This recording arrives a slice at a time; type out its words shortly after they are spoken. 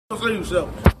say you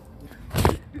selfish.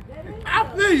 I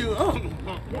feel you.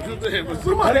 But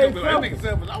somebody that nigga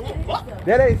selfish. I won't fuck.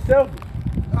 That ain't selfish.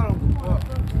 I don't give a fuck.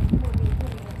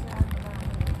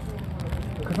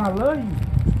 Cause I love you.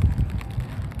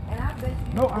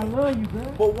 No, I love you,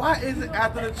 girl. But why is it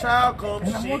after the child comes,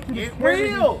 shit get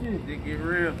real? It get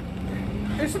real.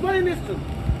 Explain this to me.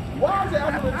 Why is it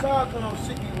after the child comes,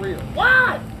 shit get real?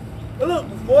 Why? But look,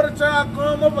 before the child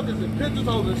come, motherfuckers in pictures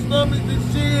holding stomachs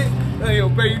and shit. Hey, yo,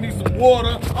 baby, you need some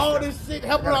water. All this shit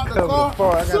helping out the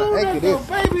car. Soon as the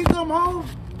baby come home,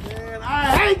 man,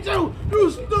 I hate you.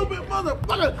 You stupid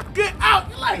motherfucker. Get out.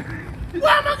 You're like, where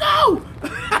am I go?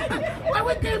 Like,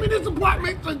 we came in this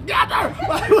apartment together.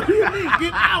 Like, what do you mean?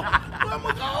 Get out. Where am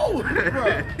I go?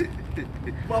 Bruh.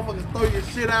 Motherfuckers throw your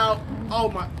shit out. Oh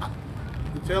my.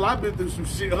 You can tell I've been through some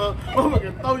shit, huh?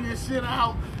 Motherfuckers throw your shit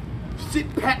out.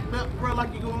 Shit packed up, bro,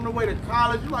 like you going on the way to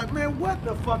college. You're like, man, what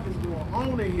the fuck is going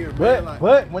on in here, man?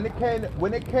 But when it came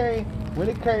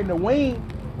to Wing,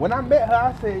 when I met her,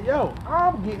 I said, yo,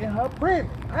 I'm getting her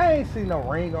pregnant. I ain't seen no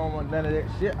ring on none of that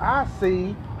shit. I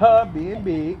seen her being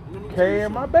big,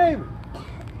 carrying my baby.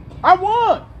 I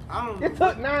won. It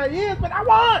took 9 years, but I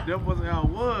won. That wasn't how it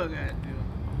was, goddamn.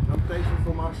 I'm thankful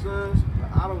for my sons.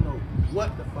 I don't know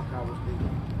what the fuck I was thinking.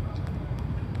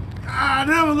 I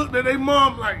never looked at their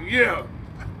mom like, yeah.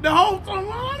 The whole time,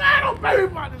 I don't pay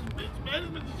about this bitch,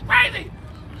 man. This bitch is crazy.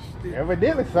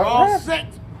 Evidently, something raw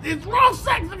sex. It's raw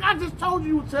sex. Like I just told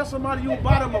you, tell somebody you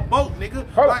buy them a boat, nigga.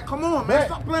 Like, come on, man.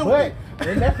 Stop playing with me.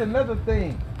 And that's another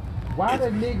thing. Why the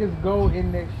niggas go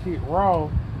in that shit raw,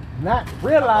 not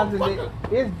realizing that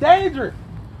it's dangerous?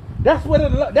 That's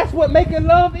what making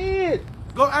love is.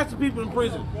 Go ask the people in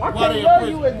prison. I can't love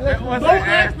you unless you Go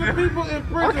ask the people in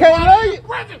prison. I can't love you.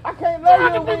 I can't love you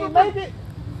if we ain't make it.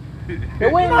 You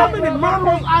know how many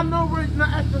murderers I know right now?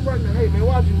 Ask them right now, hey man,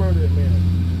 why'd you murder that man?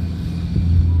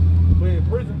 We're in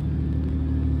prison.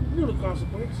 You knew the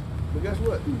consequence. But guess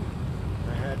what?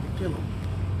 I had to kill him.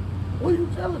 What are you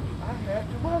telling me? I had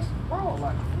to bust. Bro,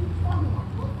 like,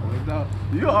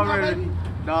 you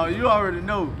already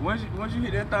know. Once you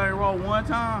hit that thing wrong one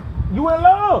time, you in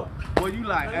love. Well, you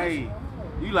like, hey,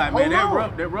 man,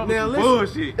 that rub is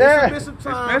bullshit. Yeah.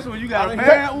 Especially when you got a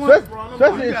bad one.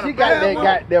 Especially if she got that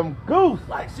goddamn goose.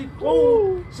 Like, she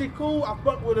cool. She cool. I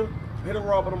fuck with her. Hit her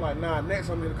raw, but I'm like, nah, next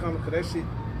I'm gonna come because that shit,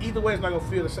 either way, it's not gonna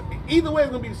feel the same. Either way,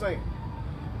 it's gonna be the same.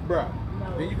 Bruh.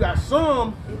 No. Then you got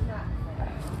some.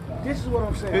 This is what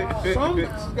I'm saying. Some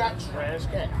niggas got trash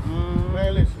cats.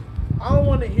 Man, listen. I don't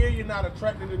want to hear you're not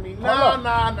attracted to me. Nah.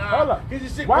 This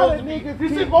shit supposed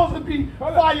to be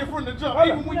fire from the jump,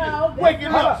 even when you're waking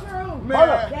up.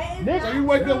 Man, so you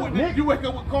wake up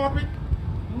with carpet?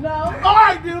 No. All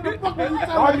right, dude. The fuck are you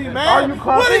telling me, man? Are you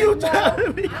carpet? What are you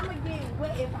telling me? I'm gonna get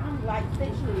wet if I'm like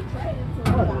sexually attracted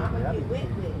to her. I'm gonna get wet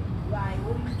with it. Like,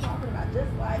 what are you talking about?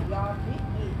 Just like y'all dick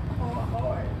get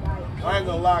hard. Like, I ain't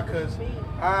gonna lie, cause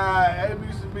every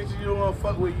bitch you don't wanna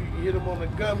fuck with, you hit them on the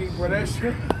gummy, bro. That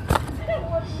shit.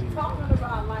 What are you talking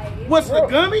about? Like, what's the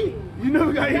gummy? You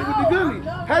never got hit with the gummy.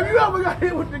 Have you ever got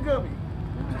hit with the gummy?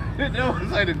 That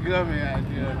was like the gummy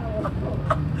idea.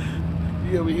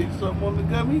 You ever hit something on the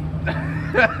gummy?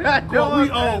 We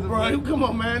old, bro. Come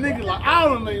on, man. Nigga, like, I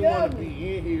don't even want to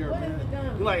be in here, man.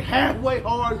 You're like halfway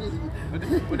hard.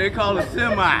 What they call a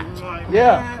semi.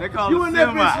 Yeah. They call it a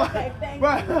semi. Like,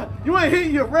 bro, you ain't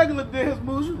hitting your regular dance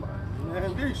moves. You like,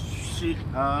 man, this shit.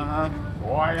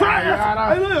 Boy,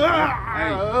 that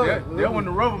when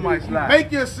the rubber might slide.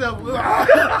 Make yourself.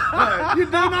 You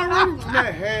done already?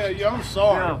 Man, hell yeah, I'm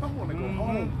sorry. Yeah. I want to go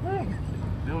home.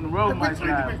 That when the rubber might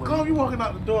slide. You walking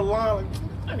out the door lying like,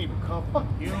 I need to come. Fuck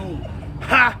you.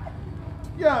 Ha!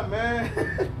 Yeah, man.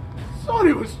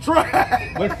 Shorty was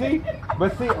trash. But see,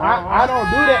 I don't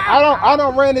do that. I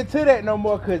don't run into that no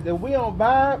more. Cause if we don't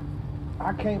vibe,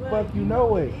 I can't fuck you no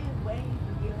way.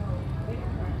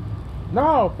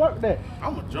 No, fuck that.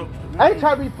 I'm a joke. I ain't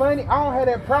trying to be funny. I don't have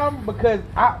that problem because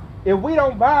if we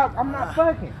don't vibe, I'm not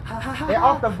fucking. And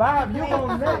off the vibe, you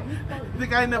gonna know. You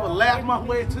think I ain't never laughed my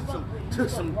way to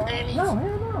some panties? No,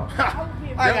 hell no.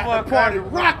 I got the party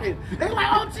rocking. They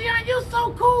like, oh, Tion, you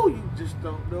so cool. You just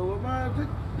don't know what my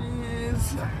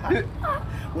is.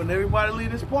 When everybody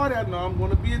leave this party, I know I'm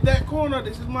gonna be in that corner.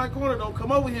 This is my corner. Don't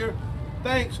come over here.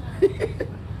 Thanks. You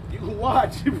can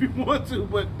watch if you want to,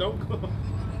 but don't come.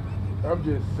 I'm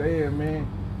just saying, man.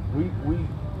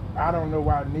 I don't know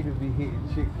why niggas be hitting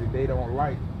chicks that they don't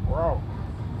like. Bro.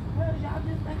 Because y'all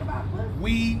just think about pussy.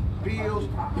 Weed, pills,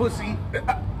 pussy.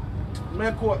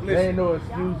 Man, court, listen. There ain't no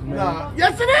excuse, man. Nah.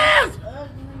 Yes, it is!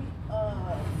 Ugly,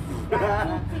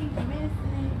 got 2 teeth missing.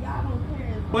 Y'all don't care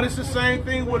as But it's the same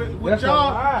thing with That's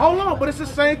y'all. a lie. Hold on, but it's the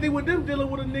same thing with them dealing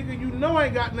with a nigga you know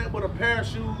ain't got nothing but a pair of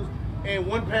shoes and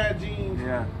one pair of jeans.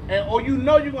 Yeah. And or you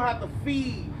know you're gonna have to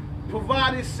feed,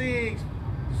 provide his cigs,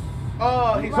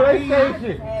 his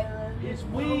PlayStation. his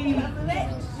weed.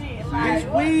 His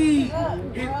weed,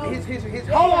 his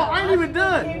hold on, I ain't even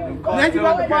done. Now you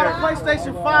got to buy the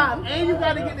PlayStation 5, and you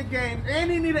got to get the games, and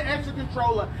you need an extra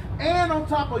controller, and on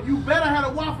top of you better have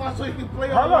a Wi-Fi so you can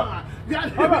play online.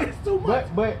 It's too much.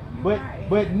 But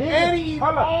niggas, And he eat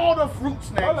all the fruit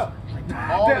snacks.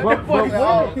 All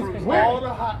the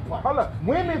hot pots. Hold up.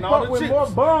 Women And all fuck the with chips. more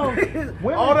bums.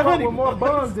 Women All the fuck honey with more buns.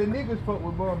 bums than niggas fuck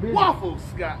with more bitches. Waffles,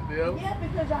 goddamn. Yeah,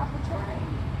 because y'all portray.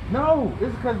 No,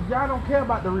 it's because y'all don't care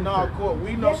about the research. No, Court,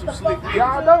 we know some slick niggas.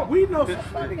 Y'all don't. We know some That's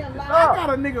slick fucking niggas. lie. I got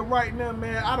a nigga right now,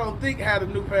 man, I don't think had a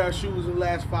new pair of shoes in the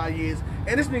last 5 years.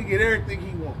 And this nigga get everything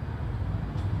he want.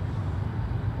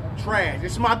 Trash.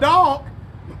 It's my dog.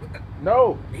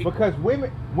 No, because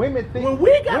women think When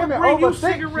we got to women bring you overthink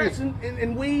cigarettes shit.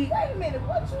 and weed, Wait a minute,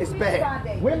 what you It's mean bad.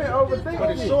 Friday? Women You just overthink told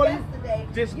it. me Shorty yesterday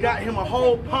just you got don't him a even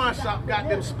whole take pawn bitches shop, out got to them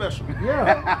dinner. special.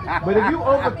 Yeah, but if you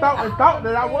thought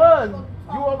that I was,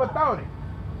 you overthought it.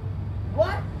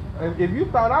 What? If you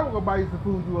thought I was gonna buy you some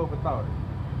food, you overthought it.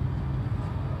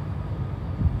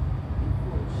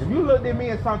 If you looked at me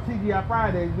and saw TGI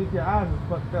Fridays, bitch, your eyes was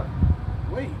fucked up.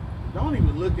 Wait, don't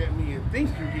even look at me and think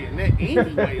you're getting that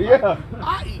anyway. Yeah. Like,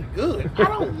 I eat good. I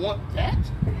don't want that.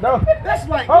 No, That's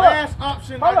like Hold up. last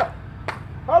option. hold up,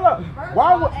 hold up. First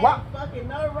Why of all, would why? ain't fucking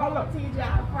nothing wrong Hold up. with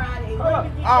TGI Friday. Hold up.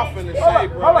 I'm finna Hold say,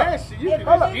 up, bro, hold up. that shit, you can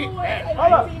Hold just up. get that.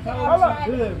 Hold up. Hold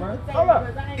up. Hold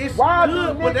up. It's Why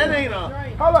good, do but that niggas- ain't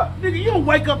a... Hold up. Nigga, you don't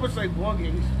wake up and say, boy,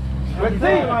 get me. But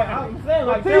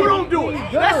see, You don't do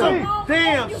it. That's a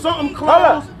damn, something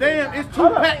closed. Damn, it's two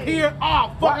Hold up. pack here.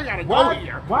 Oh, fuck, I gotta go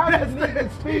here. Why does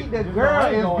niggas feed the girl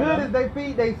as good as they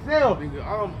feed themselves? Nigga,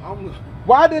 I'm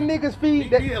Why do niggas feed He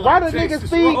that? did Why like do niggas Texas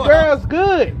feed Roll. girls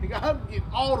good? nigga, I'm getting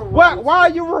all the Why rolls. are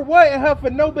you rewarding her for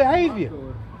no behavior?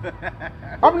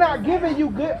 I'm not giving you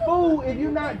good food if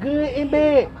you're not good in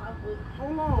bed.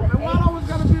 Hold on, man. Why it always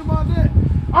gotta be about that?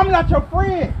 I'm not your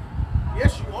friend.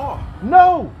 Yes, you are.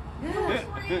 No.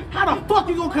 How the fuck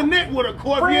you gonna connect with a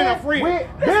court being a friend? With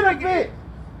This nigga- benefits.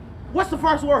 What's the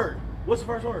first word? What's the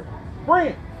first word?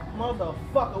 Friend.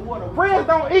 Motherfucker, what a Friends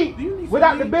don't eat Do you need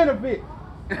without some the meat? benefits.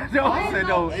 Don't say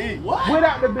don't eat. What?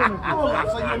 Without the benefits. Oh,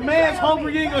 so your man's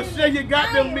hungry, you ain't gonna share your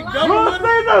goddamn Little McDonald's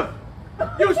with him?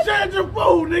 Caesars. You shared your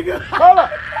food, nigga. Hold up.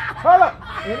 Hold up.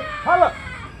 Hold up.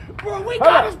 Bro, we Hold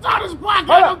gotta up. start this podcast.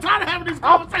 Hold up. I'm tired of having these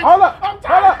Hold conversations. up. I'm Hold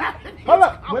tired of up. having these Hold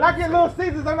up. When I get Little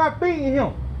conversations. Caesars, I'm not feeding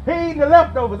him. He eating the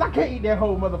leftovers. I can't eat that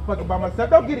whole motherfucker by myself.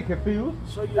 Don't get it confused.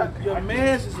 So your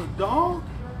man's is a dog?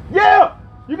 Yeah.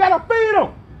 You gotta feed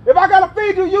him. If I gotta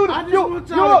feed you, I just want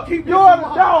y'all to keep this you're the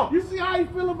alive. dog. You see how you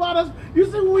feel about us? You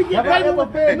see when we get Have I paid? ever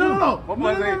fed No, you? no, no. What No,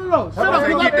 must no, they- no, no. what Shut up. must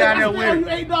they Cause get I down there think I with?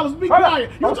 you $8. Be Hold up. quiet.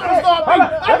 You Okay. trying to start Hold me?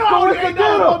 up. I know Let's only go with the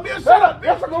 $8 for me. dinner. Shut up,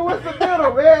 Let's bitch. go with the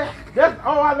dinner, man. That's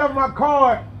I love my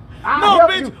card. I'll No,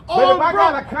 help bitch. you. Oh, But if I bro,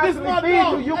 gotta this constantly my feed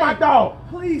dog. you, you Hey, my dog.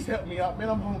 Please help me out, man.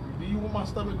 I'm hungry. Do you want my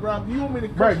stomach growled? Do you want me to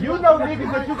Bro, curse you out? know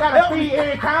niggas that you gotta Help me. feed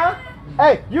every time.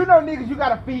 Hey, you know niggas you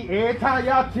gotta feed every time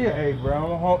y'all chill. Hey, bro,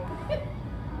 I'm home.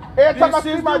 Every time I This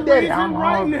see is my the daddy, reason I'm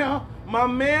right home. now. My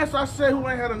man, I said, who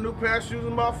ain't had a new pair of shoes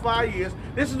in about 5 years.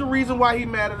 This is the reason why he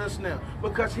mad at us now,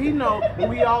 because he know when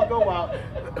we all go out,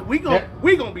 we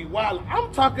gonna be wild.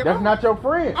 I'm talking. That's not your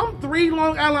friend. I'm 3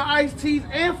 Long Island iced teas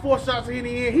and 4 shots of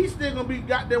Henny in. He's still gonna be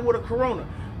goddamn with a Corona.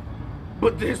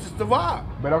 But this is the vibe.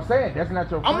 But I'm saying that's not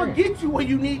your friend. I'm gonna get you where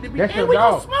you need to be. That's and your we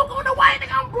dog. gonna smoke on the way,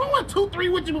 nigga. I'm blowing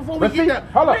 2-3 with you before we But get see, there.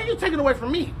 hold up. Man, you taking away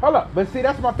from me. Hold up, but see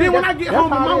that's my thing. Then when I That's- get that's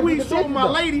home and how my it is weed with the short with my bitches,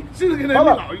 though. lady, she looking at Hold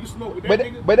me up. like, oh, you smoke with that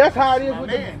nigga? But that's how it is My with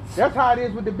man. that's how it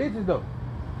is with the bitches though.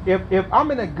 If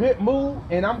I'm in a good mood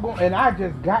and I'm going and I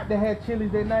just got to have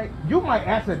Chili's that night, you might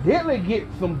accidentally get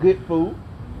some good food,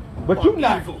 but Oh, you're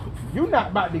not evil.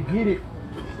 about to get it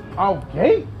off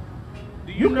gate.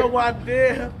 Do you know why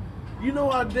Dev? You know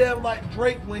why Dev like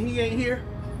Drake when he ain't here?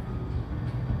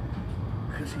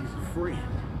 Cause he's a friend.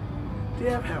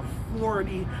 Dev have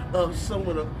 40 of some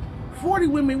of the 40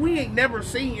 women we ain't never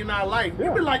seen in our life. You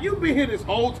Yeah. been like, you been here this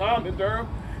whole time in Durham.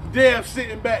 Dev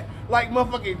sitting back like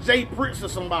motherfucking Jay Prince or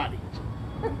somebody.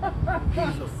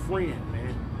 He's a friend,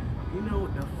 man. You know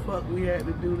what the fuck we had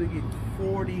to do to get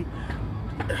 40,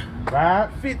 Right?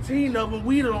 15 of them?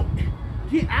 We don't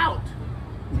get out.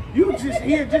 You just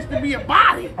here just to be a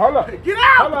body. Hold up. Get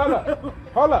out. Hold up.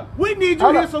 Hold up. We need you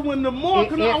Hold here up. so when the more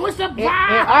come out, what's that in vibe?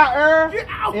 our era, Get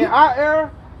out. in our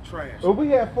era, Trash. when we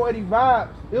had 40 vibes,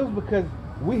 it was because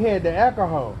we had the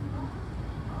alcohol.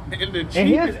 And the In his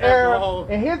cheapest era, alcohol.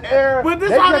 in his era, But this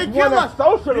they how just they kill want us. to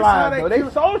socialize. Though. They kill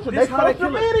us. social. They This how social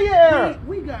kill us. media era.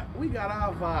 We got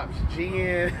our vibes.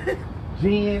 Gin,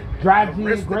 Gin, dry gin,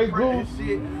 Grey aristocrat Goose,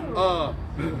 shit.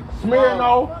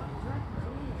 Smirnoff.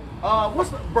 What's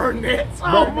the Burnett's?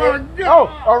 Oh my Oh,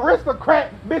 god.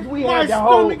 aristocrat, bitch. We My had the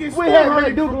whole. stomach is We still had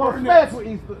hurting that from Duke Burnett's. Smash with I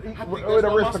think with that's why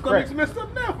my aristocrat. stomach's messed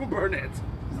up now from Burnett's.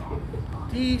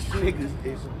 These niggas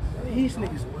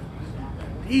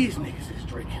is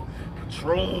drinking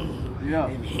Patron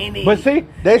and Henny. But see,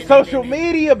 they social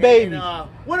media babies.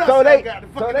 What else So I they- got? The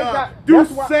so fucking, they got- do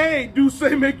that's why-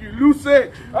 say make you lose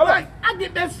say. Hold Like, up. I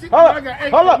get that shit Hold when I up, got hold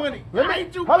extra up. money. Let I me,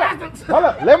 ain't you hold up, bastards. hold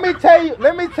up. Let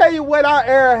me tell you what our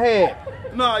era had.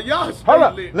 Nah, y'all stay Hold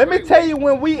up. lit. Let me Wait, tell wait. you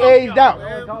when we Fuck aged y'all,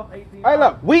 out. man. Hey,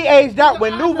 look, we aged out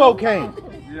when Nouveau came.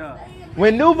 Yeah.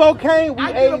 When Nouveau came, we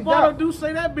I get a aged bottle out. do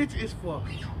say that bitch is for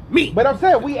me. But I'm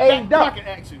saying we aged Back out. pocket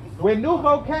action. When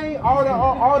Nouveau came, all the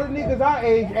niggas our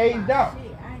age aged out.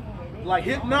 Like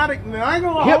Hypnotic, now I ain't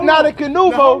gonna lie, Hypnotic hold and on.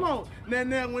 Nouveau. Now, hold on.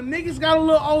 Now, when niggas got a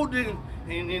little older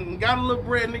and got a little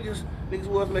bread, niggas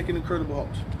was making Incredible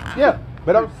Hulks. Yeah,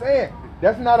 but I'm saying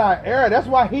that's not our era. That's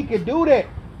why he could do that.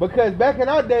 Because back in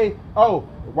our day, oh,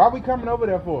 why we coming over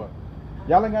there for?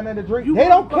 Y'all ain't got nothing to drink. They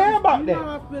don't care about You know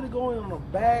that. I finna go in on a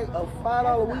bag of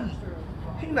 $5 weed.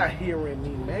 He not hearing me,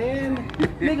 man.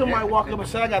 Nigga might walk up and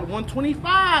say I got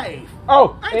 125.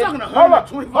 Oh, I ain't talking hold up,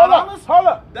 $125. hold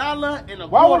up. Dollar and a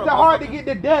Why was quarter. it hard to motherfucker. get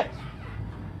the Dutch?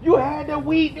 You had the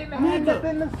weed, didn't have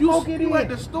nothing to smoke it You at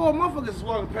the in. store, motherfuckers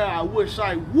walking past. I wish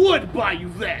I would buy you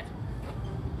that.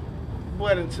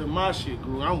 But until my shit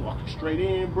grew, I'm walking straight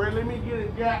in, bro. Let me get a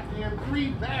goddamn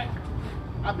 3-pack.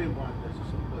 I've been buying this or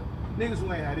something, but niggas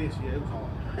who ain't had this yet, it was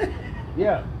hard.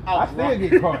 Yeah, I I was still rocking.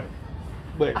 get caught.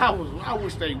 But I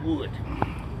wish they would.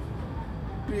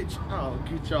 Bitch, I'll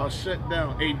get y'all shut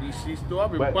down, ABC store.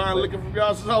 I've been buying liquor from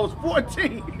y'all since I was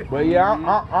 14. But yeah,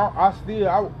 I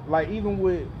still like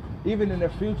even in the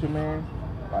future, man.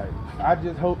 Like I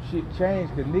just hope shit change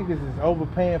because niggas is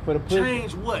overpaying for the pussy.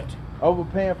 Change what?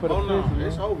 Overpaying for the Oh no, pussy.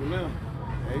 it's man. over now.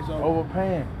 Hey, it's over.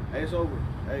 Overpaying. Hey, it's over.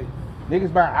 Hey.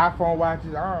 Niggas buying iPhone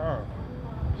watches.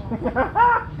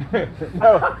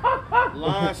 No.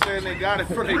 Line saying they got it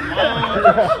for their moms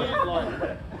and shit.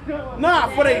 Like, nah,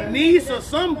 for their niece or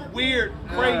some weird,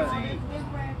 crazy.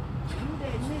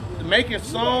 Making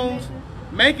songs,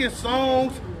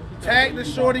 tag the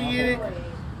shorty in it.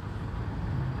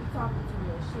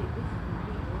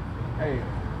 Hey,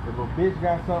 if a bitch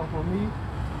got something for me,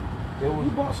 it was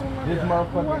You bought something like this that?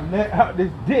 motherfucking nut out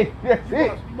this dick. That's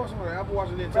it. You bought something like Apple Watch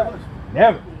and didn't tell us.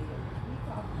 Never.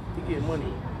 He get money.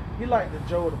 He like the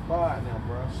Joe the Bod now,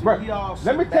 bro. See, Bro, we all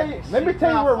let me sit tell back you. and Let me shit. tell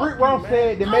you Nah, what fuck Rick Ross man.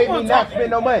 said that I made me wanna not talk-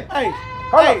 spend no money. Hey,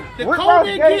 Hold hey, up. the Rick code Ross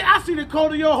in gave- kid, I see the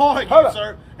code of your heart Hold here, up.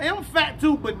 sir. Hey, I'm fat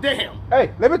too, but damn.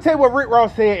 Hey, let me tell you what Rick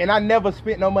Ross said, and I never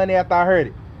spent no money after I heard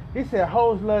it. He said,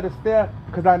 hoes love to stare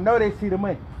because I know they see the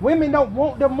money. Women don't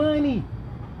want the money.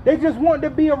 They just want to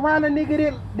be around a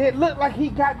nigga that look like he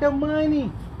got the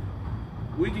money.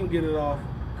 We can get it off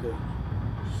because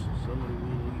some of the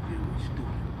women we deal with stupid.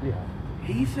 Yeah.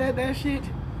 He said that shit.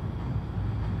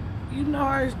 You know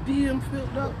how his DM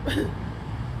filled up?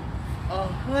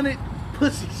 100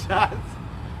 pussy shots.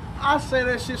 I say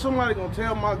that shit, somebody gonna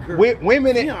tell my girl.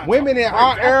 Women in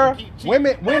our era,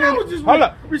 women, I was just hold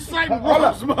up. reciting Hold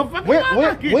up. Ross,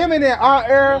 motherfucker. Women in our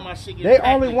era, My shit get they packed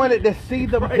only in. wanted to see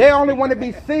the, they only want to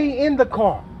be seen in the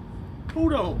car.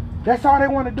 Who don't? That's all they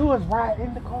want to do is ride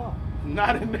in the car.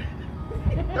 Not in there.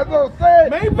 That's what I'm saying.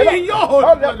 Maybe But in yours. hold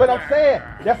up, but I'm saying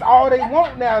that's all they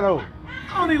want now though.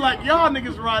 I only like y'all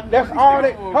niggas riding. That's these all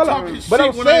they. niggas Hold talking up, shit but I'm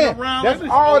when they saying ain't around. that's This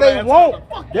all old they ass want. nigga.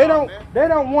 Fuck They y'all, don't. man. They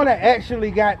don't want to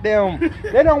actually goddamn.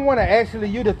 They don't want to actually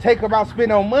you to take about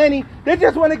spend on money. They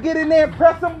just want to get in there and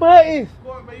press some buttons.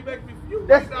 Boy, man, you make me- you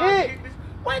That's make me it. get this.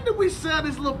 When did we sell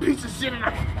this little piece of shit in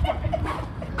our...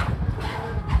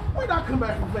 When did I come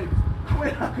back from Vegas? When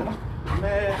did I come...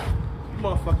 Man, you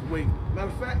motherfucker wait. Matter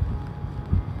of fact,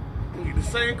 you get the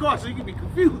same car so you can be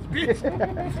confused,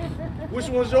 bitch. Which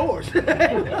one's yours?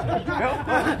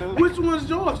 Which one's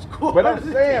yours? But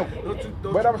I'm saying,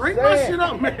 Don't but you I'm bring my saying, shit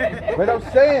up, man. but I'm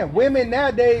saying, women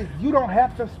nowadays, you don't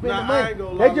have to spend Nah, the I money. ain't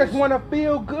gonna They lie, just listen. want to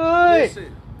feel good.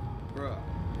 Listen, bro.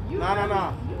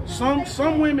 Nah.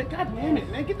 Some women, god damn it,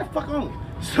 man, get the fuck on.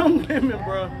 Some women,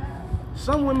 bro.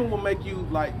 Some women will make you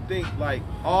like think like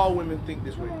all women think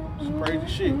this way. It's crazy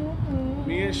shit.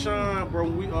 Me and Sean, bro,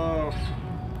 we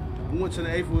went to the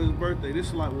 8th for his birthday. This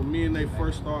is like when me and they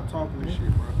first started talking and shit,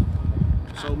 bro.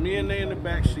 So me and they in the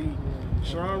back seat,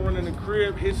 Sean running the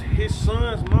crib, his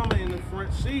son's mama in the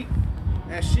front seat,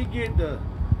 and she just get the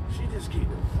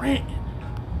ranting.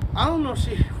 I don't know if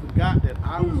she forgot that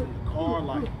I was in the car.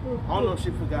 Like, I don't know if she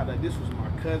forgot that this was my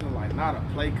cousin, like not a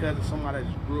play cousin, somebody I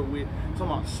just grew up with,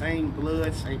 talking about same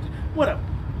blood, same whatever.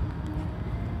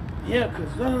 Yeah, cause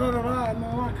cause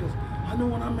I know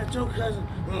when I met your cousin,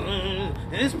 and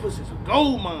this pussy's a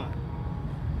gold mine.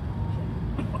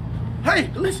 Hey,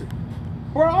 listen,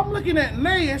 bro, I'm looking at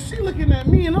Nay and she looking at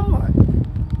me, and I'm like,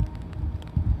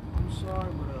 I'm sorry,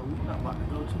 but we're not about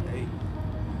to go today.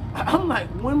 I'm like,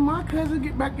 when my cousin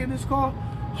get back in this car,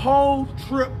 whole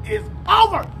trip is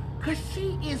over, cause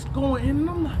she is going, and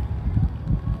I'm like,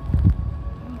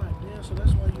 yeah, so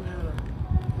that's why you had her,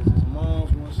 cause his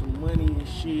mom's want some money and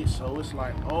shit, so it's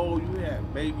like, oh, you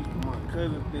had babies with my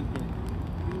cousin thinking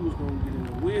he was gonna get in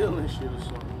the wheel and shit or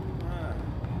something.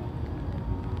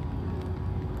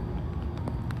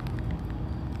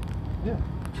 Yeah.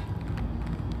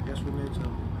 Guess what they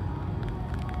tell me?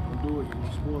 Don't do it, you're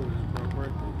gonna spoil it, it's my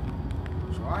birthday.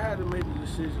 So I had to make the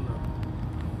decision of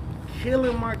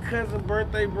killing my cousin's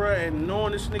birthday, bruh, and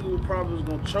knowing this nigga was probably was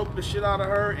gonna choke the shit out of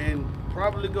her and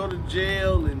probably go to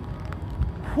jail and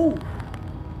whew,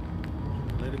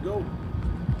 let it go.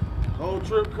 Whole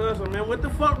trip, cousin, man, what the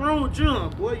fuck wrong with you?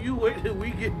 Boy, you wait till we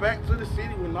get back to the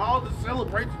city when all the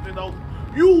celebrations is over.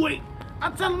 You wait. I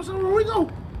tell him, so where we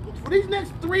go? For these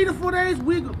next 3 to 4 days,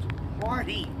 we go to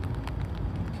party.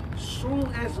 Soon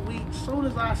as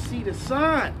I see the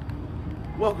sign,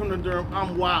 welcome to Durham,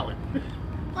 I'm wildin'.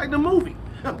 Like the movie,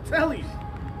 I'm telling you.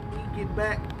 We get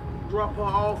back, drop her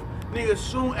off. Nigga, as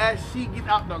soon as she get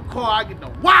out the car, I get the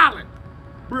wildin'.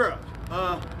 Bruh,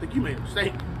 I think you made a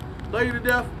mistake. Love you to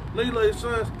death, love you, love your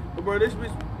sons. But bro, this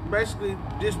bitch basically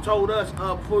just told us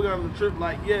before we got on the trip,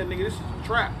 like, yeah, nigga, this is a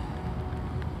trap.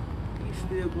 He's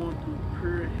still going through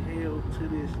pure hell to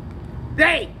this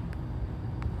day.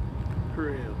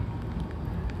 Pure hell.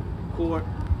 Court,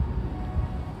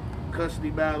 custody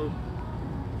battle.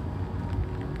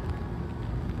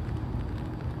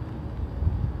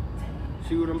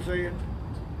 See what I'm saying?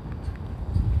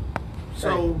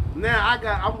 So now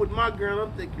I'm with my girl,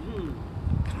 I'm thinking,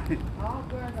 All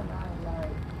girls are not alike.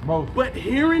 Most. But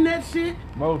hearing that shit,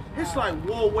 Most. it's like,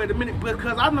 whoa, wait a minute,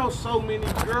 because I know so many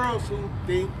girls who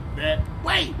think that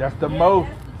way. That's the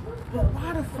most. But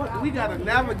why the fuck do we gotta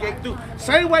navigate through?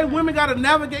 Same way women gotta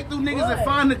navigate through niggas and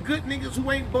find the good niggas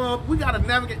who ain't bummed. We gotta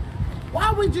navigate.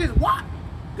 Why?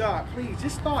 God, please,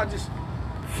 just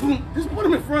put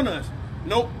them in front of us.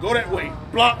 Nope, go that way.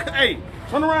 Block. Hey,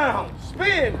 turn around.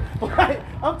 Spin. Right?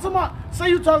 I'm talking about, say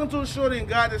you talking to a shorty and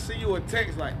God just send you a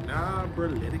text like, nah,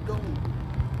 brother, let it go.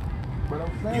 But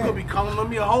I'm saying. You gonna be calling on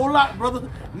me a whole lot, brother.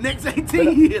 Next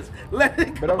 18 years. Let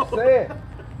it go. But I'm saying,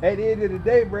 at the end of the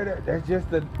day, brother, that's just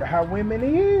how women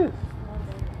is.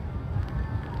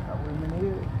 How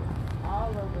women is. All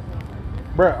of us.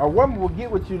 Bruh, a woman will get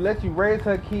with you, let you raise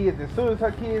her kids. As soon as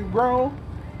her kids grown,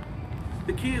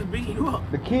 The kids beating you up.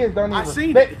 the kids don't I even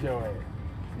seen respect it. your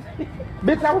ass.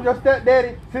 Bitch, I was your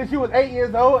stepdaddy since you was 8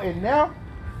 years old, and now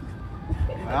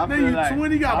I Then feel you like,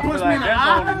 20 got I feel pushed like me in the that's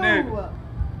eye. on the nigga.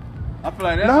 I feel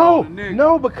like that's no, on the nigga.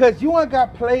 no, because you ain't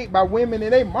got played by women,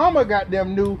 and they mama got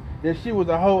them knew that she was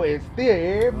a hoe, and still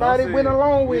everybody went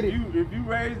along with it. If you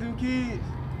raise them kids,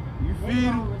 you feed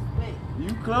them, you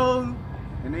clothe them,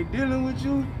 and they dealing with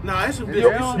you. Nah, it's some You-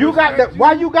 different. You got the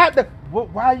why you got the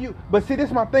why you? But see, this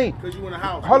is my thing. Because you in the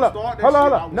house. Hold up, Start that hold shit, up, I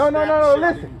hold up. will No, slap no, the no, shit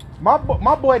out of listen. you.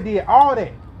 My boy did all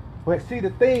that. But see, the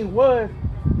thing was,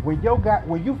 when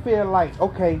you feel like,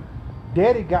 okay,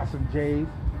 daddy got some J's,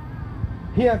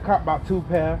 he done caught about 2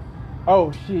 pair.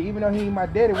 Oh shit, even though he ain't my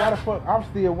daddy, why the fuck I'm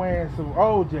still wearing some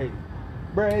old J's?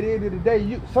 Bro, at the end of the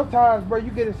day, sometimes, bro,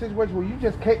 you get in a situation where you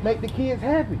just can't make the kids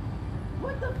happy.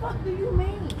 What the fuck do you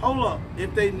mean? Hold up.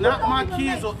 If they not my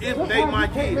kids or if they my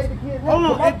Sometimes you can't kids. make the kids Hold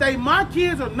happy. on. If they my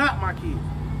kids or not my kids.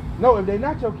 No, if they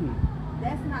not your kids.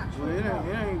 That's not Well,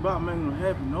 true. it ain't about making them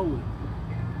happy, no way.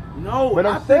 No, But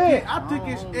I I'm saying- think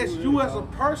it's you as a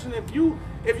person. If you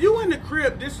in the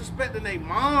crib disrespecting their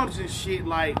moms and shit,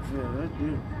 like Yeah, that's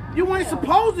it. you ain't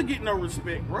supposed to get no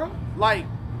respect, bro. Like,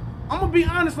 I'm gonna be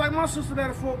honest, like my sister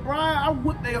that at Fort Bryan, I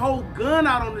whipped their whole gun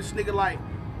out on this nigga, like,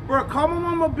 bro, call my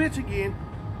mama a bitch again,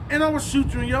 and I'm gonna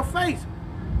shoot you in your face.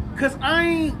 Cause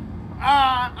I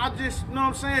just, you know what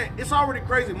I'm saying? It's already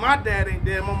crazy. My dad ain't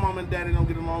dead, my mom and daddy don't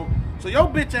get along. So your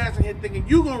bitch ass in here thinking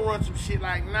you gonna run some shit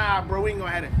like, nah, bro, we ain't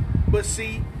gonna have that. But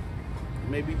see, it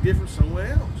may be different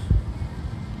somewhere else.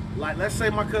 Like, let's say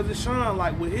my cousin Sean,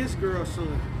 like with his girl's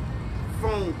son,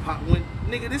 phone pop when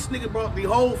this nigga brought the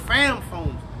whole fam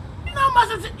phones. You know how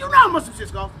much of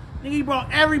shit's cost? Nigga, he brought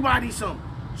everybody something.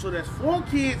 So that's 4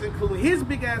 kids, including his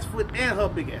big ass foot and her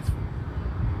big ass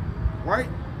foot. Right?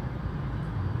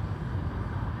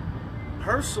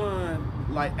 Her son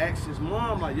like asked his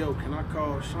mom, like, yo, can I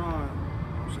call Sean?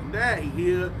 I said, Dad, he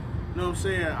here. You know what I'm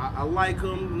saying? I like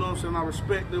him, you know what I'm saying? I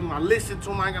respect him. I listen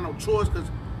to him. I ain't got no choice because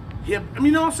he, I mean,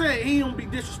 you know what I'm saying? He don't be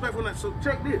disrespectful. That. So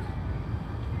check this.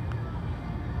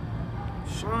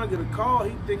 Sean get a call.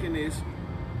 He thinking it's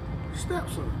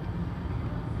stepson.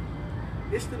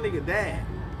 It's the nigga dad.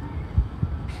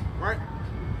 Right?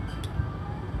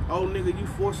 Oh, nigga, you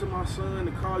forcing my son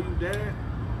to call you dad?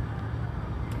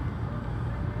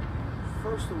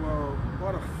 First of all,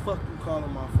 why the fuck you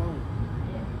calling my phone?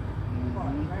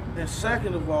 And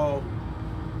second of all,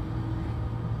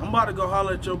 I'm about to go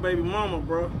holler at your baby mama,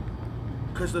 bro.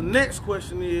 Because the next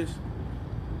question is,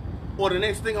 or the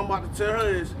next thing I'm about to tell her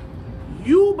is,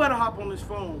 you better hop on this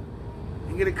phone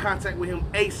and get in contact with him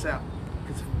ASAP.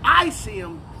 Because if I see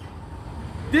him,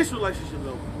 this relationship is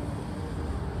over.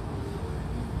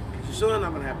 Your son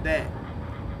not going to have that.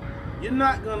 You're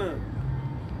not going to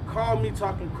call me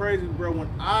talking crazy, bro, when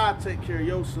I take care of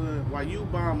your son while you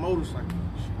buying motorcycles.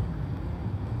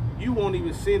 You won't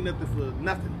even send nothing for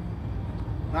nothing.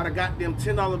 Not a goddamn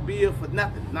 $10 bill for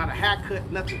nothing. Not a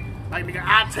haircut, nothing. Like, nigga,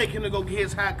 I take him to go get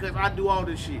his haircut. I do all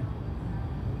this shit.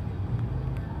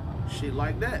 Shit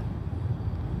like that.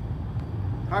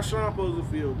 How Sean supposed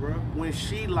to feel, bro? When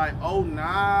she like, oh,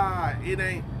 nah, it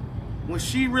ain't. When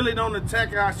she really don't attack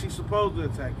her how she supposed to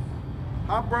attack her.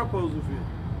 How bro supposed to feel?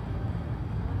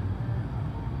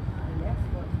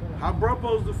 How bro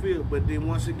supposed to feel? But then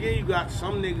once again, you got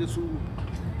some niggas who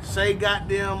say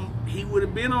goddamn he would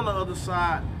have been on the other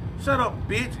side. Shut up,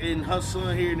 bitch, and her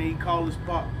son here, and then he called his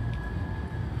pop.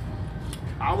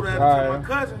 I would have had to tell my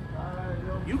cousin,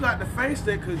 you got to face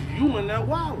that because you in that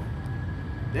wild.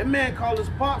 That man called his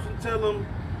pops and tell him,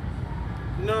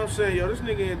 you know what I'm saying, yo, this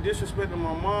nigga ain't disrespecting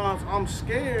my moms. I'm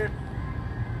scared.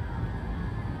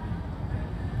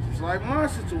 It's like my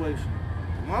situation.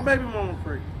 My baby mama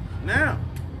pregnant. Now,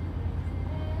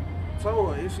 I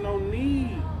told her, it's no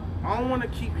need. I don't want to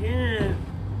keep hearing,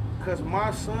 because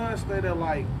my son stay there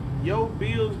like, yo,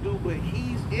 bills due, but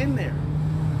he's in there.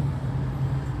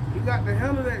 He got to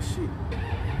handle that shit.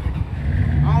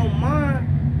 I don't mind,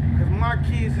 because my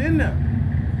kid's in there.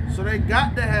 So they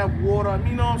got to have water,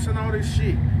 you know what I'm saying, all this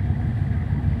shit.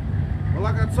 But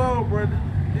like I told, bro,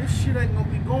 this shit ain't gonna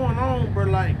be going on, bro.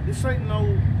 Like, this ain't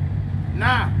no,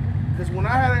 nah. Because when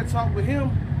I had that talk with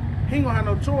him, he ain't gonna have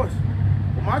no choice.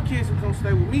 But my kids can come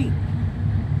stay with me.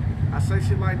 I say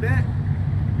shit like that,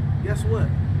 guess what?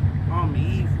 I'm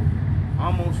evil.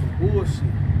 I'm on some bullshit.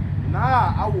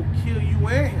 Nah, I will kill you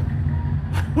and him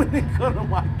when it comes to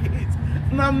my kids.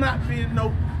 And I'm not being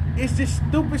no, it's just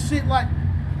stupid shit like,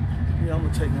 yeah, I'm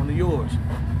gonna take one of yours.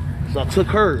 So I took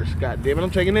hers, god damn it, I'm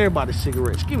taking everybody's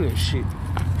cigarettes. Give me that shit.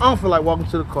 I don't feel like walking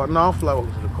to the car. No, I don't feel like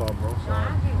walking to the car, bro.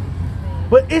 Sorry.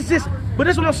 But it's just, but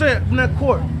that's what I'm saying in that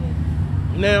court.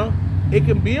 Now, it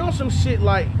can be on some shit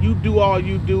like you do all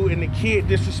you do and the kid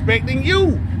disrespecting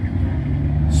you.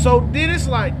 So then it's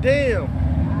like, damn.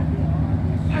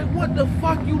 Like, what the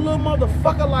fuck, you little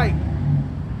motherfucker? Like,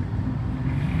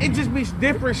 it just be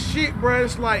different shit, bro.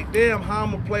 It's like, damn, how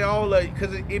I'm gonna play all of it?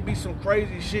 Because it be some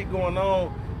crazy shit going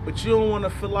on, but you don't want to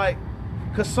feel like,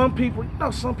 because some people, you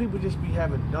know, some people just be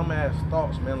having dumbass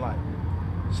thoughts, man. Like,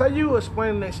 say you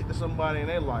explaining that shit to somebody and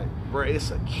they like, bro,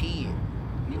 it's a kid.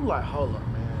 You like, hold up,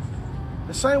 man.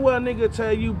 The same way a nigga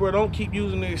tell you, bro, don't keep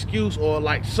using the excuse, or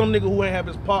like some nigga who ain't have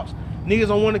his pops, niggas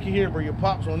don't want to hear it, bro, your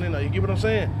pops on there. You get what I'm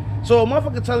saying? So a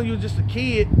motherfucker telling you just a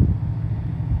kid,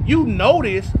 you know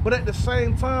this, but at the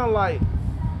same time, like,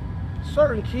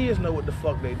 certain kids know what the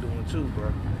fuck they doing too,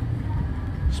 bro.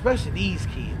 Especially these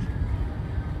kids.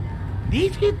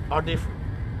 These kids are different.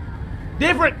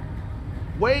 Different.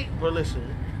 Wait, bro,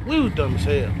 listen, we was dumb as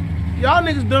hell. Y'all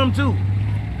niggas dumb too.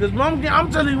 Because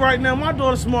I'm telling you right now, my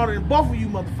daughter's smarter than both of you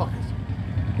motherfuckers.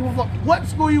 Give a fuck what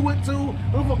school you went to,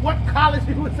 give a fuck what college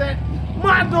you was at.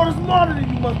 My daughter's smarter than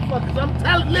you motherfuckers.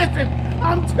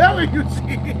 I'm telling you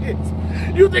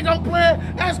shit. You think I'm playing?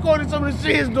 Ask Cody some of the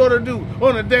shit his daughter do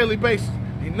on a daily basis.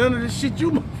 Ain't none of the shit you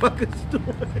motherfuckers doing.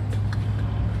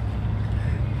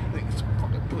 Niggas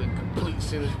fucking putting complete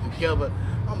sentences together.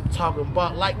 I'm talking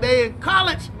about like they in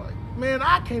college. Like, man,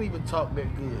 I can't even talk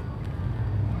that good.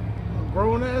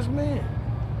 Grown ass man.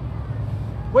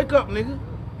 Wake up, nigga.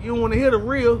 You don't want to hear the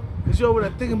real, because you're over there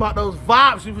thinking about those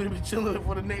vibes you're going to be chilling with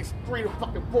for the next 3 to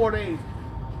fucking 4 days.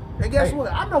 And guess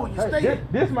what? I know what you're saying.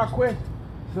 This is my question.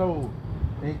 So,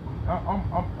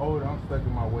 I'm old, I'm stuck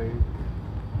in my ways.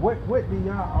 What do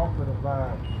y'all offer the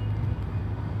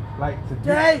vibe? Like to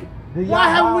Hey, why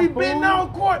haven't we been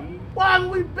on court? Why haven't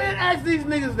we been asked these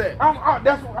niggas that?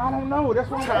 That's what I don't know. That's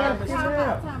what I'm asking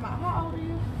now. How old are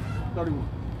you? 31.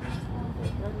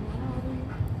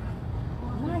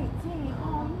 19.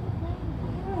 Oh,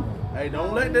 Hey,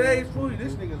 don't let that age fool you.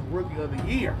 This nigga's rookie of the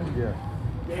year. Yeah.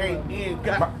 Came in,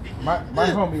 got. My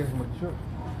homie is mature.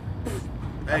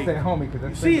 I Hey, say homie because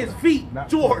you see his feet, not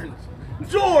Jordans. No,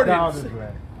 Jordans. just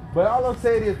like. But all I'm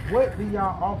saying is, what do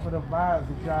y'all offer the vibes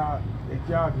that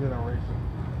y'all generation?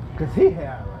 Because he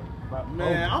had like, about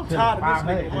Man, I'm over tired of this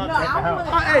 500 nigga. at the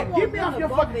house. Hey, get me off your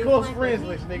fucking close friends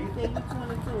list, nigga.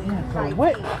 Yeah, so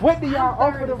what do y'all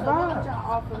offer the What vibes?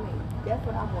 y'all offer me? That's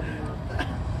what I want to know.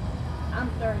 I'm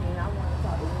 30 and I want to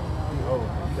talk to women. Oh,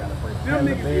 you gotta play Them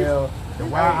the niggas Bell, the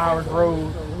Wild Hours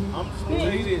Road. I'm just gonna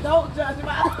tell you this. Don't judge me.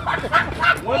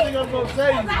 One thing I'm gonna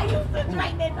tell you. I used to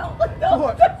drink that.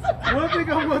 What? One thing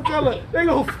I'm gonna tell her, they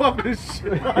gonna fuck this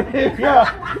shit. Yeah.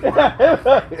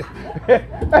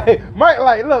 Hey, Mike,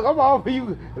 like, look, I'm offer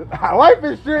you life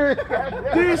insurance.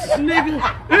 This nigga,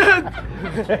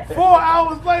 4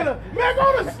 hours later, man,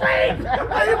 go to sleep.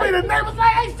 Hey, you mean the neighbors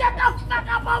like, hey, shut the fuck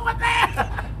up over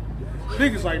there.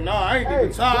 Niggas like, nah, I ain't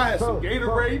even tired. I had some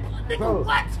Gatorade. Nigga,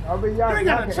 what? I mean, y'all, You ain't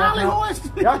got a Charlie horse?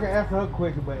 Y'all can answer her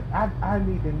question, but I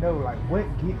need to know, like, what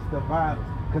gets the vibes?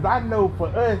 Because I know for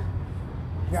us,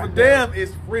 For them,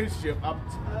 it's friendship. I'm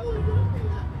telling you.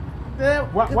 Damn,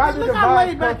 Why do look the how vibes laid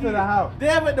come back to he the is. house?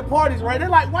 Damn, at the parties, right? They're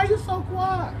like, why you so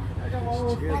quiet? I got my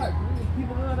own spot.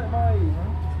 People love that my age,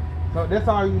 man. So that's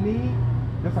all you need?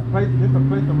 Just a place to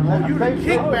relax. Oh, you the Safe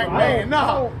kickback place? man.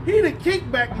 No, he the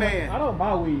kickback man. I don't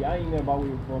buy weed. I ain't never bought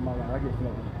weed before in my life. I get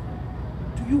smoked.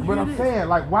 Do you But hear I'm this? saying,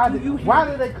 like, why Do you did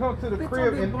hear they come to the Bitch, crib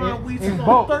I've been in buying weed since I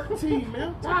was bulk? 13, man.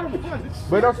 I'm tired of buying this shit.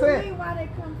 But I'm What you saying, mean why they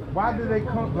come to the why do they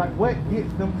come? Like, what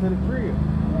gets them to the crib?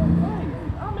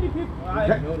 How many people?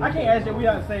 I can't ask you. We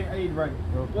are the same age bracket.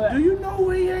 But Do you know who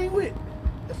he ain't with?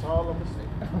 That's all I'm gonna say.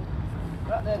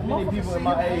 not that many Motherfuckers people say in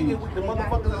my you hanging age. with the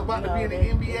motherfuckers that's about to be in the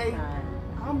NBA.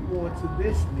 I'm going to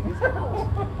this nigga's house.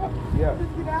 Yeah.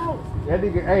 Let's get out. That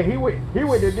nigga, hey, he with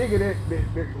the nigga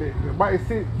that might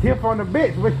sit tip on the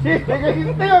bench, but shit, nigga, he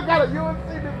still got a UNC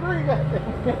degree.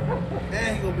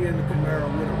 And he gonna be in the Camaro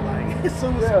with him, like, as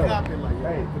soon as Yeah. he cop it, like, yo,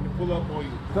 Hey. I'm finna pull up on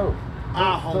you. So,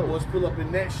 Our homeboys pull up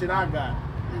in that shit I got.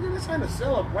 Nigga, this ain't a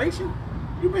celebration.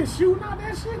 You been shooting out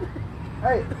that shit?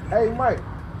 hey, Mike.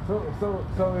 So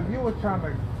if you were trying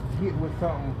to get with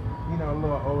something, you know, a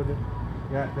little older,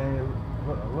 goddamn,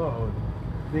 a little older,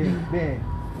 then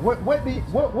what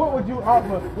would you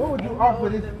offer? What would you offer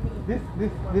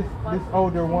this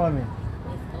older woman?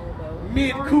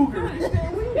 Mid cougar.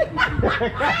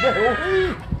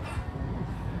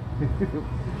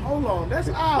 Hold on, that's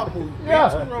our move.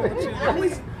 Yeah. What's wrong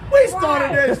with you? We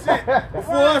started that shit.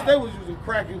 Before us, they was using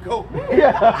crack and coke.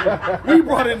 Yeah. We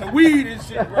brought in the weed and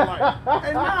shit, bro. Like,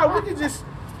 and now we can just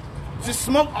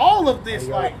smoke all of this.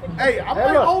 Like, hey, I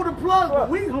might look. hold the plug, but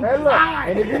we gonna Hey, be look.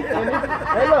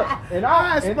 high. And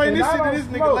I explain this shit to don't this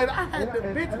nigga smoke. later. I had the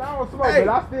bitch. And I don't smoke, Hey,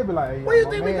 but I still be like, hey, where you my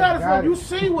think we man got it from? You it.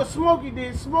 see what Smokey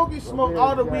did? Smokey smoked man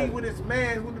all the got weed it. with his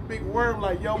man with the big worm.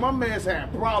 Like, yo, my man's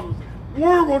had problems.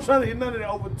 Worm won't try to get none of that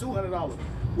over $200.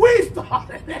 We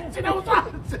started that shit. I was trying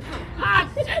to say, shit.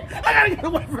 I gotta get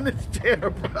away from this chair,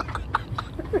 bro.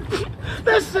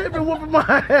 That shit been whooping my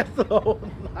ass all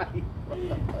night.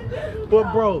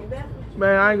 But bro,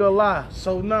 man, I ain't gonna lie.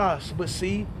 So nah, but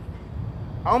see,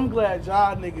 I'm glad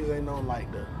y'all niggas ain't on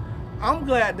like that. I'm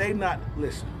glad they not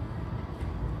listen.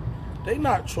 They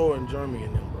not Troy and Jeremy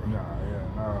and them, bro.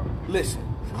 No. Listen,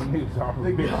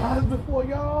 the The guys before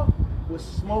y'all was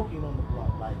smoking on the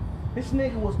block. Like this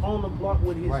nigga was on the block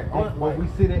with his Like, blunt, where like, we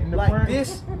sit in the like front?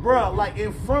 this, bro. Like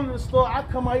in front of the store, I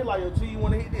come out here like, yo, T, you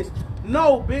wanna hit this?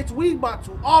 No, bitch, we about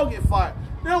to all get fired.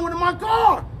 Then I went in my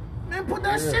car. Man, put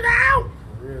that shit out.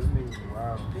 Real niggas,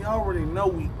 wow. They already know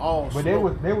we all But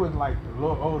smoke. they was like a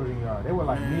little older than y'all. They were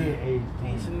like Man, mid-age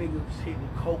These teens. niggas hitting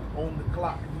coke on the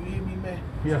clock. You hear me, man?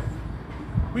 Yeah.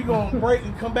 We gonna break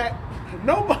and come back.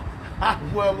 Nobody.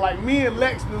 Well, like me and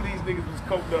Lex knew these niggas was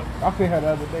coked up. I seen her the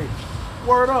other day.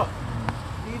 Word up.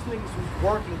 These niggas was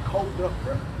working coked up,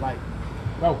 bro. Like,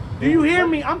 No. do you hear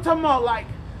me? I'm talking about like,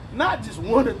 not just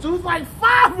one or two. It's like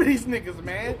 5 of these niggas,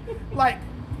 man. Like,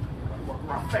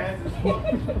 fast as fuck.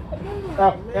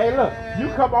 Hey, look, you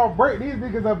come off break, these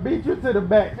niggas will beat you to the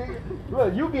back. Nigga.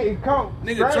 Look, you getting caught.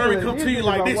 Nigga, Jerry come to you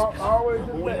like this. Always to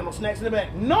the We back. ain't no snacks in the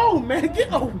back. No, man, get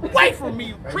away from me,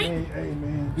 you creep. Hey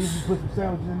man, did you put some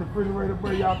sandwiches in the refrigerator,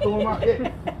 bro? Y'all throw them out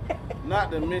there.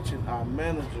 Not to mention our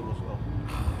manager was low.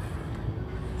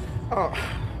 Oh,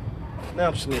 now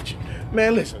I'm snitching.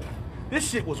 Man, listen, this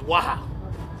shit was wild.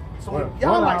 So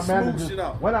y'all like smooth shit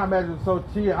out. When I imagine so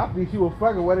chill, I think she was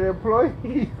fucking with an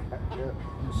employee.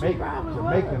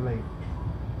 Jamaican lady.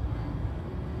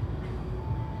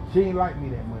 She ain't like me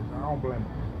that much. I don't blame her.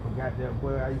 And got that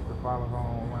boy, I used to follow her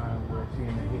online, where she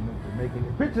in there hitting them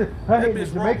Jamaican picture. Her That hitting the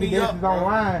bitch wrote Jamaican me dances up, bro.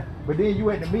 online, but then you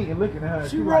at the meeting looking at her.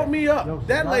 She wrote like, me up. "Yo,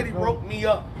 That so lady I go-" wrote me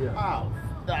up. Yeah. Oh,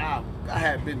 I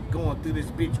had been going through this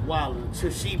bitch while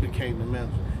until she became the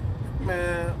manager.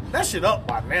 Man, that shit up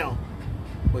by now.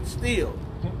 But still,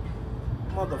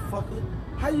 motherfucker,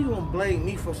 how you gonna blame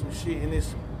me for some shit in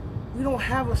this? We don't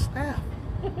have a staff.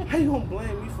 How you gonna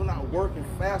blame me for not working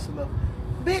fast enough?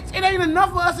 Bitch, it ain't enough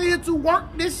of us in here to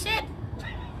work this shit.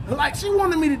 Like, she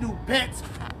wanted me to do pets,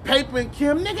 paper, and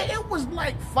Kim. Nigga, it was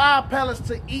like 5 pallets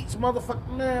to each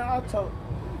motherfucker. Man, I told.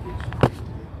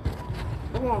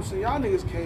 Come on, see, y'all niggas can't.